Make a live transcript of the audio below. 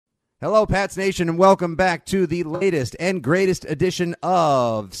Hello, Pats Nation, and welcome back to the latest and greatest edition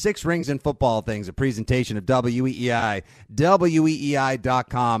of Six Rings and Football Things, a presentation of WEEI,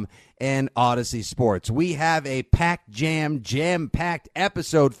 WEEI.com, and Odyssey Sports. We have a jam-packed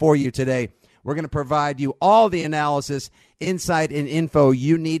episode for you today. We're going to provide you all the analysis, insight, and info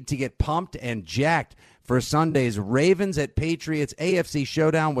you need to get pumped and jacked for Sunday's Ravens at Patriots AFC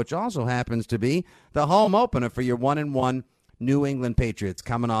Showdown, which also happens to be the home opener for your 1-1 New England Patriots,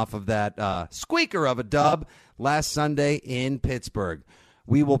 coming off of that squeaker of a dub last Sunday in Pittsburgh.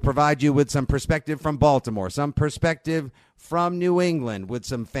 We will provide you with some perspective from Baltimore, some perspective from New England with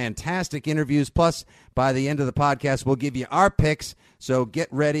some fantastic interviews. Plus, by the end of the podcast, we'll give you our picks. So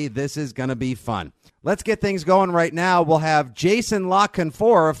get ready. This is going to be fun. Let's get things going right now. We'll have Jason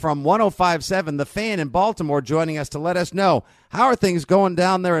Canfora from 105.7 The Fan in Baltimore joining us to let us know how are things going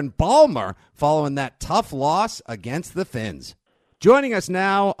down there in Baltimore following that tough loss against the Fins. Joining us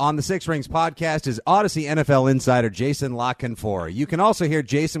now on the Six Rings podcast is Odyssey NFL insider Jason Canfora. You can also hear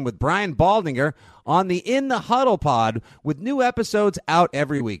Jason with Brian Baldinger on the In the Huddle pod with new episodes out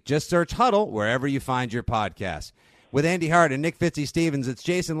every week. Just search Huddle wherever you find your podcast. With Andy Hart and Nick Fitzy-Stevens, it's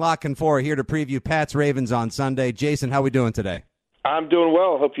Jason Canfora here to preview Pats Ravens on Sunday. Jason, how we doing today? I'm doing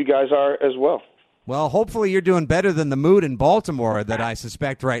well. Hope you guys are as well. Well, hopefully you're doing better than the mood in Baltimore that I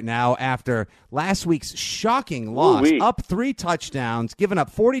suspect right now after last week's shocking loss. Ooh-wee. Up 3 touchdowns, giving up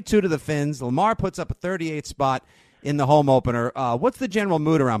 42 to the Fins. Lamar puts up a 38th spot in the home opener. What's the general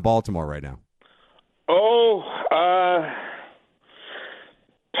mood around Baltimore right now?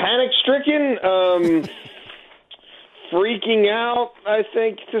 Panic-stricken, freaking out, I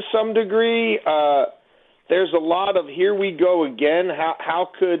think, to some degree. There's a lot of here we go again. How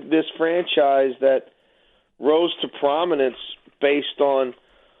could this franchise that rose to prominence based on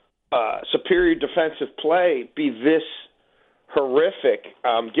superior defensive play be this horrific,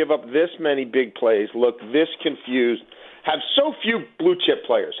 give up this many big plays, look this confused, have so few blue-chip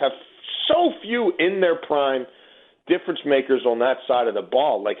players, have so few in their prime difference makers on that side of the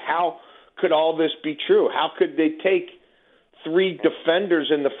ball? Like, how could all this be true? How could they take 3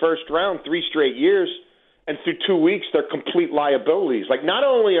 defenders in the first round 3 straight years, and through 2 weeks they're complete liabilities? Like, not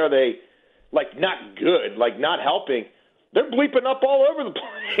only are they like not good, like not helping, they're bleeping up all over the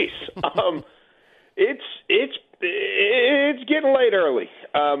place. It's getting late early.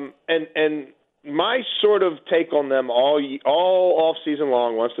 And my sort of take on them all off season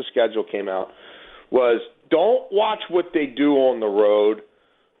long, once the schedule came out, was don't watch what they do on the road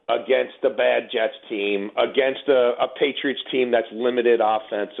against a bad Jets team, against a Patriots team that's limited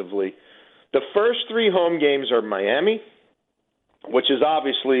offensively. The first 3 home games are Miami, which is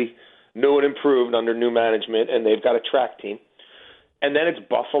obviously new and improved under new management, and they've got a track team. And then it's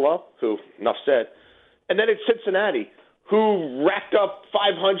Buffalo, who, enough said. And then it's Cincinnati, who racked up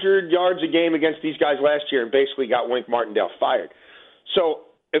 500 yards a game against these guys last year and basically got Wink Martindale fired. So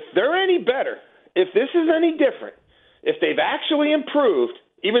if they're any better, if this is any different, if they've actually improved,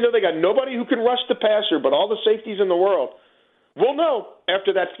 even though they got nobody who can rush the passer but all the safeties in the world, we'll know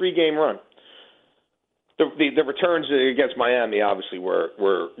after that 3-game run. The returns against Miami obviously were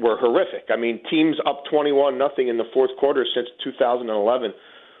horrific. I mean, teams up 21-0 in the fourth quarter since 2011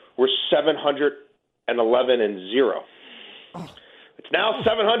 were 711-0. It's now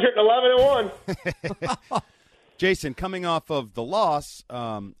 711-1. Jason, coming off of the loss,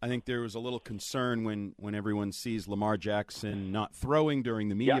 I think there was a little concern when everyone sees Lamar Jackson not throwing during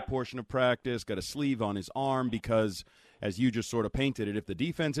the media portion of practice, got a sleeve on his arm because, as you just sort of painted it, if the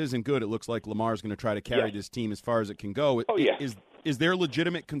defense isn't good, it looks like Lamar's going to try to carry this team as far as it can go. Is there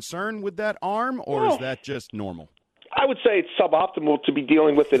legitimate concern with that arm, or is that just normal? I would say it's suboptimal to be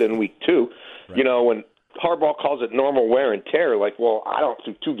dealing with it in week 2. Right. You know, when Harbaugh calls it normal wear and tear, like, well,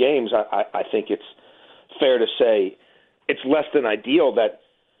 through 2 games, I think it's fair to say it's less than ideal that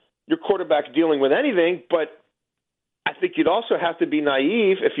your quarterback's dealing with anything, but I think you'd also have to be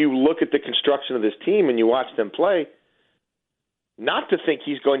naive if you look at the construction of this team and you watch them play, not to think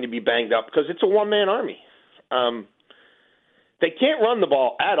he's going to be banged up, because it's a one-man army. They can't run the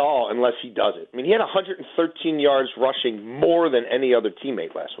ball at all unless he does it. I mean, he had 113 yards rushing, more than any other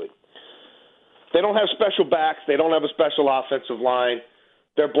teammate last week. They don't have special backs. They don't have a special offensive line.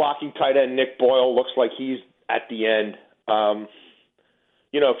 Their blocking tight end, Nick Boyle, looks like he's at the end.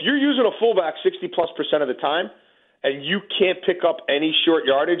 If you're using a fullback 60+% of the time and you can't pick up any short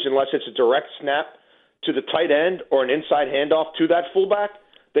yardage unless it's a direct snap to the tight end or an inside handoff to that fullback,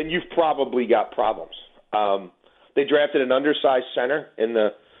 then you've probably got problems. They drafted an undersized center in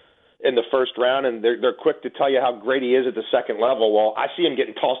the first round, and they're quick to tell you how great he is at the second level. Well, I see him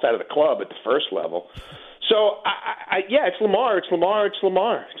getting tossed out of the club at the first level. So, yeah, it's Lamar. It's Lamar. It's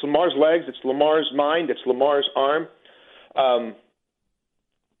Lamar. It's Lamar's legs. It's Lamar's mind. It's Lamar's arm.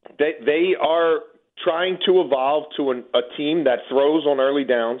 They are trying to evolve to a team that throws on early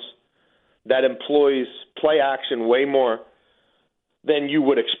downs, that employs play action way more than you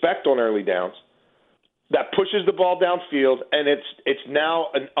would expect on early downs, that pushes the ball downfield, and it's now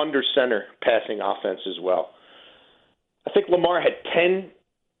an under center passing offense as well. I think Lamar had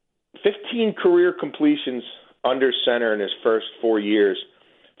 15 career completions under center in his first 4 years.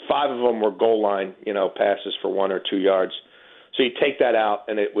 5 of them were goal line, passes for 1 or 2 yards. So you take that out,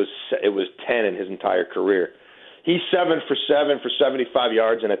 and it was 10 in his entire career. He's 7 for 7 for 75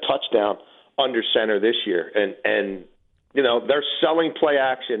 yards and a touchdown under center this year. And they're selling play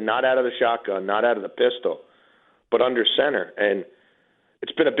action, not out of the shotgun, not out of the pistol, but under center. And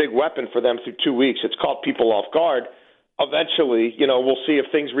it's been a big weapon for them through 2 weeks. It's caught people off guard. Eventually, we'll see if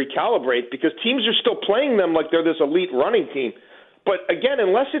things recalibrate because teams are still playing them like they're this elite running team. But again,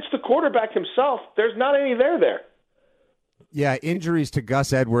 unless it's the quarterback himself, there's not any there. Yeah, injuries to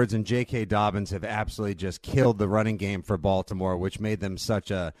Gus Edwards and J.K. Dobbins have absolutely just killed the running game for Baltimore, which made them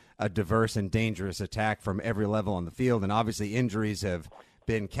such a diverse and dangerous attack from every level on the field. And obviously injuries have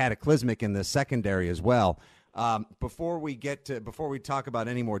been cataclysmic in the secondary as well. Before we talk about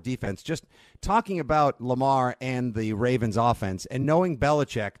any more defense, just talking about Lamar and the Ravens offense and knowing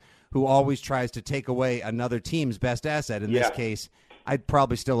Belichick, who always tries to take away another team's best asset. In this case, I'd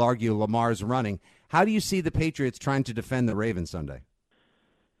probably still argue Lamar's running. How do you see the Patriots trying to defend the Ravens Sunday?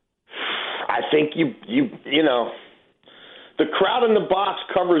 I think you the crowd in the box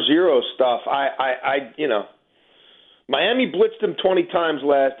cover zero stuff. Miami blitzed him 20 times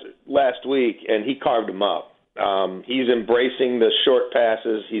last week, and he carved him up. He's embracing the short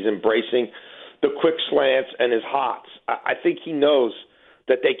passes. He's embracing the quick slants and his hots. I think he knows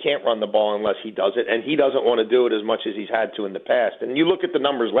that they can't run the ball unless he does it, and he doesn't want to do it as much as he's had to in the past. And you look at the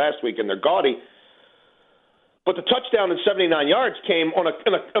numbers last week, and they're gaudy. But the touchdown and 79 yards came on a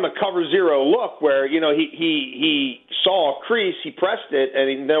cover zero look where he saw a crease, he pressed it,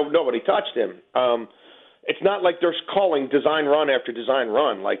 and nobody touched him. It's not like they're calling design run after design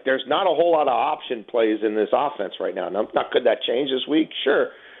run. Like there's not a whole lot of option plays in this offense right now. Now, could that change this week? Sure,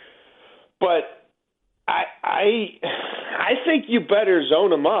 but I think you better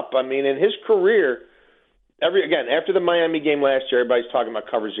zone him up. I mean, in his career, after the Miami game last year, everybody's talking about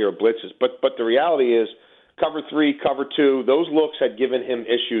cover zero blitzes, but the reality is cover 3, cover 2, those looks had given him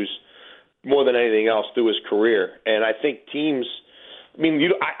issues more than anything else through his career, and I think teams. I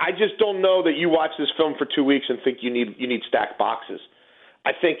mean, I just don't know that you watch this film for 2 weeks and think you need stacked boxes.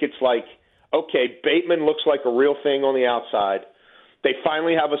 I think it's like, okay, Bateman looks like a real thing on the outside. They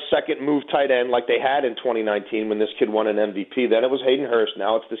finally have a second move tight end like they had in 2019 when this kid won an MVP. Then it was Hayden Hurst.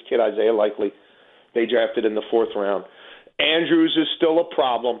 Now it's this kid Isaiah Likely. They drafted in the 4th round. Andrews is still a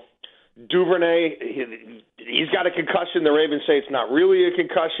problem. Duvernay, he's got a concussion. The Ravens say it's not really a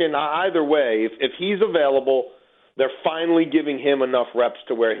concussion. Either way, if he's available, they're finally giving him enough reps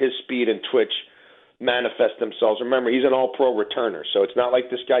to where his speed and twitch manifest themselves. Remember, he's an all-pro returner, so it's not like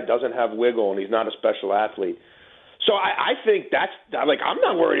this guy doesn't have wiggle and he's not a special athlete. So I think I'm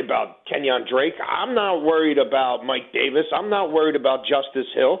not worried about Kenyon Drake. I'm not worried about Mike Davis. I'm not worried about Justice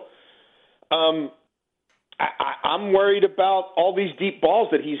Hill. I'm worried about all these deep balls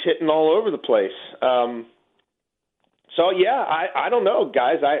that he's hitting all over the place. I don't know,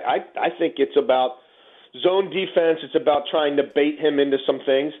 guys. I think it's about zone defense. It's about trying to bait him into some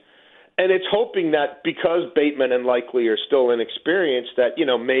things. And it's hoping that because Bateman and Likely are still inexperienced, that,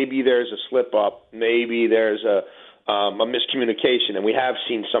 maybe there's a slip up, maybe there's a miscommunication. And we have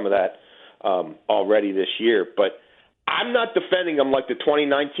seen some of that already this year. But I'm not defending them like the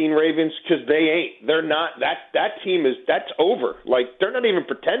 2019 Ravens because they ain't. They're not. That team that's over. Like, they're not even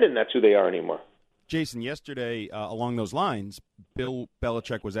pretending that's who they are anymore. Jason, yesterday, along those lines, Bill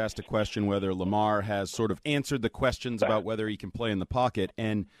Belichick was asked a question whether Lamar has sort of answered the questions about whether he can play in the pocket.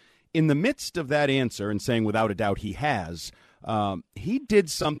 And in the midst of that answer and saying without a doubt he has, he did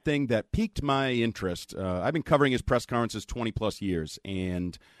something that piqued my interest. I've been covering his press conferences 20-plus years,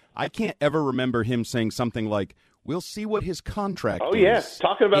 and I can't ever remember him saying something like, we'll see what his contract is. Oh, yeah,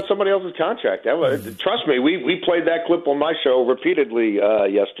 talking about somebody else's contract. Trust me, we played that clip on my show repeatedly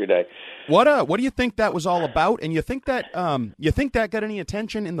yesterday. What do you think that was all about? And you think that got any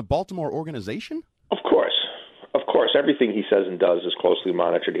attention in the Baltimore organization? Of course, everything he says and does is closely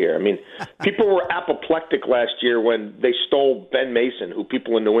monitored here. I mean, people were apoplectic last year when they stole Ben Mason, who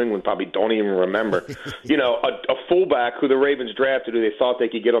people in New England probably don't even remember. A fullback who the Ravens drafted, who they thought they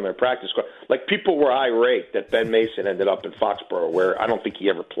could get on their practice squad. Like, people were irate that Ben Mason ended up in Foxborough, where I don't think he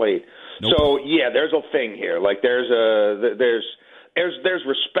ever played. Nope. So yeah, there's a thing here. Like there's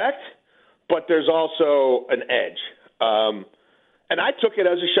respect, but there's also an edge. And I took it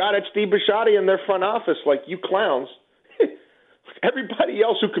as a shot at Steve Bisciotti and their front office. Like, you clowns. Everybody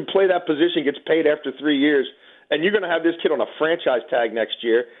else who can play that position gets paid after 3 years, and you're going to have this kid on a franchise tag next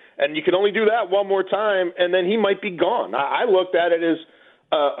year, and you can only do that one more time, and then he might be gone. I looked at it as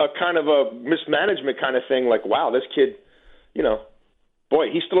a kind of a mismanagement kind of thing. Like, wow, this kid, boy,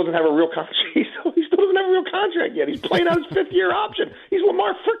 he still doesn't have a real contract. He still doesn't have a real contract yet. He's playing out his fifth-year option. He's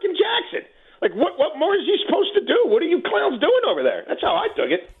Lamar frickin' Jackson. Like, what more is he supposed to do? What are you clowns doing over there? That's how I took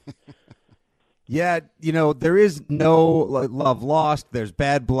it. Yeah, there is no love lost. There's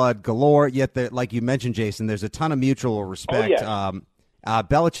bad blood galore. Yet, like you mentioned, Jason, there's a ton of mutual respect. Oh, yeah.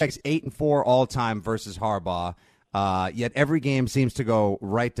 Belichick's 8-4 all time versus Harbaugh. Yet every game seems to go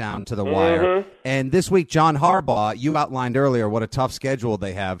right down to the wire. And this week, John Harbaugh, you outlined earlier what a tough schedule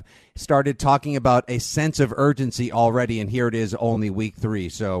they have, started talking about a sense of urgency already, and here it is only week 3.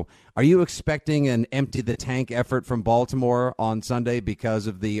 So are you expecting an empty-the-tank effort from Baltimore on Sunday because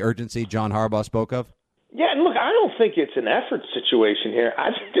of the urgency John Harbaugh spoke of? Yeah, and look, I don't think it's an effort situation here. I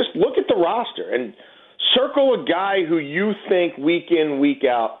just look at the roster and circle a guy who you think week in, week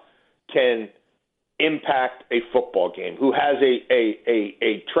out can impact a football game, who has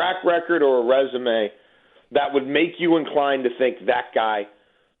a track record or a resume that would make you inclined to think that guy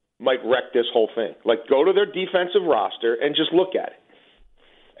might wreck this whole thing. Like, go to their defensive roster and just look at it.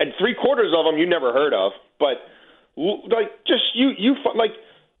 And 3/4 of them you never heard of, but like, just you like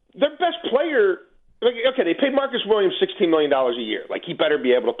their best player. Like, okay, they paid Marcus Williams $16 million a year. Like, he better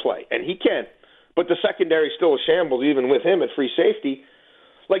be able to play, and he can. But the secondary is still a shambles, even with him at free safety.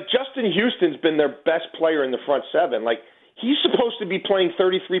 Like, Justin Houston's been their best player in the front seven. Like, he's supposed to be playing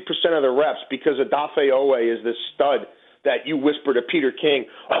 33% of the reps because Odafe Owe is this stud that you whisper to Peter King,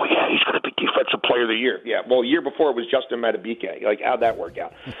 oh, yeah, he's going to be Defensive Player of the Year. Yeah, well, a year before it was Justin Madubuike. Like, how'd that work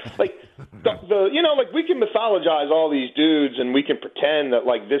out? Like, like, we can mythologize all these dudes and we can pretend that,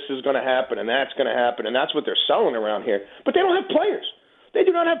 like, this is going to happen and that's going to happen, and that's what they're selling around here. But they don't have players. They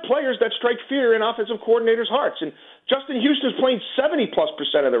do not have players that strike fear in offensive coordinators' hearts. And Justin Houston's playing 70+%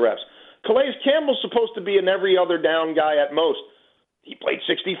 of the reps. Calais Campbell's supposed to be an every other down guy at most. He played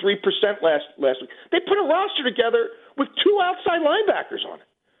 63% last week. They put a roster together with 2 outside linebackers on it,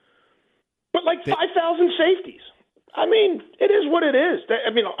 but like 5,000 safeties. I mean, it is what it is.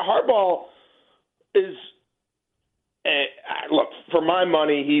 Harbaugh is look, for my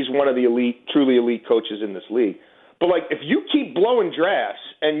money, he's one of the truly elite coaches in this league. But like, if you keep blowing drafts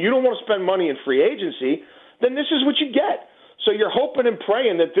and you don't want to spend money in free agency, then this is what you get. So you're hoping and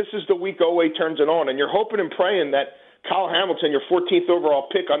praying that this is the week Owe turns it on, and you're hoping and praying that Kyle Hamilton, your 14th overall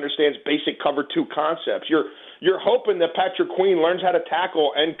pick, understands basic cover 2 concepts. You're hoping that Patrick Queen learns how to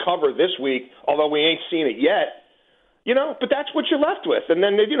tackle and cover this week, although we ain't seen it yet. But that's what you're left with. And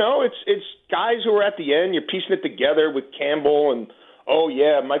then, it's guys who are at the end. You're piecing it together with Campbell and, oh,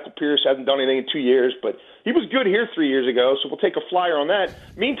 yeah, Michael Pierce hasn't done anything in 2 years, but he was good here 3 years ago, so we'll take a flyer on that.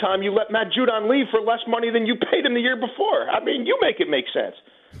 Meantime, you let Matt Judon leave for less money than you paid him the year before. I mean, you make it make sense.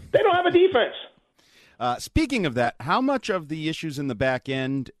 They don't have a defense. Speaking of that, how much of the issues in the back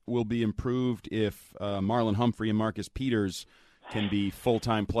end will be improved if Marlon Humphrey and Marcus Peters can be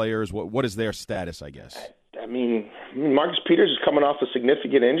full-time players? What is their status, I guess? I mean, Marcus Peters is coming off a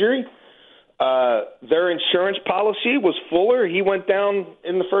significant injury. Their insurance policy was Fuller. He went down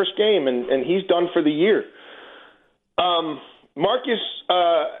in the first game, and he's done for the year. Marcus,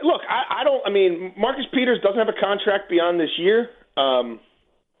 look, Marcus Peters doesn't have a contract beyond this year.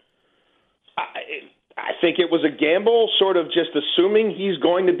 I think it was a gamble, sort of just assuming he's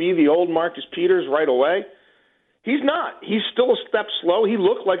going to be the old Marcus Peters right away. He's not. He's still a step slow. He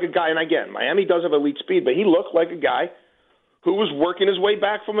looked like a guy, and again, Miami does have elite speed, but he looked like a guy who was working his way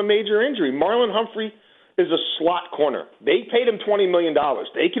back from a major injury. Marlon Humphrey is a slot corner. They paid him $20 million.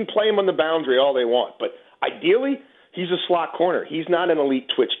 They can play him on the boundary all they want, but ideally, he's a slot corner. He's not an elite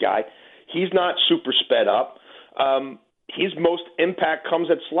twitch guy. He's not super sped up. His most impact comes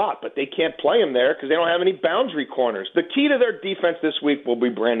at slot, but they can't play him there because they don't have any boundary corners. The key to their defense this week will be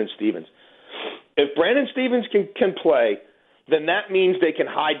Brandon Stevens. If Brandon Stevens can play, then that means they can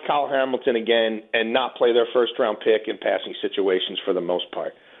hide Kyle Hamilton again and not play their first-round pick in passing situations for the most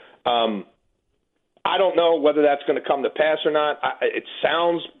part. I don't know whether that's going to come to pass or not. It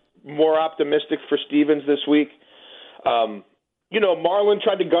sounds more optimistic for Stevens this week. Marlon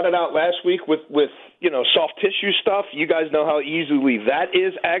tried to gut it out last week with soft tissue stuff. You guys know how easily that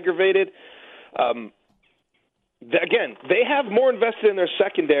is aggravated. Again, they have more invested in their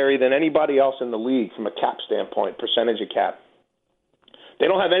secondary than anybody else in the league from a cap standpoint, percentage of cap. They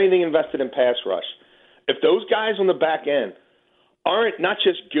don't have anything invested in pass rush. If those guys on the back end aren't not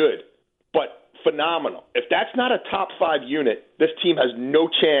just good, but phenomenal, if that's not a top 5 unit, this team has no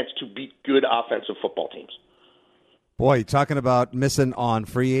chance to beat good offensive football teams. Boy, talking about missing on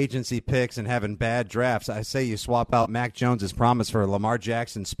free agency picks and having bad drafts, I say you swap out Mac Jones's promise for Lamar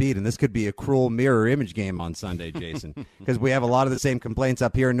Jackson's speed, and this could be a cruel mirror image game on Sunday, Jason, because we have a lot of the same complaints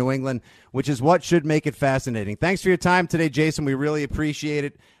up here in New England, which is what should make it fascinating. Thanks for your time today, Jason. We really appreciate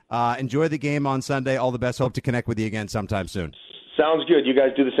it. Enjoy the game on Sunday. All the best. Hope to connect with you again sometime soon. Sounds good. You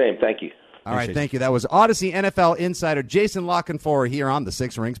guys do the same. Thank you. All right, thank you. That was Odyssey NFL insider Jason La Canfora here on the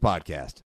Six Rings Podcast.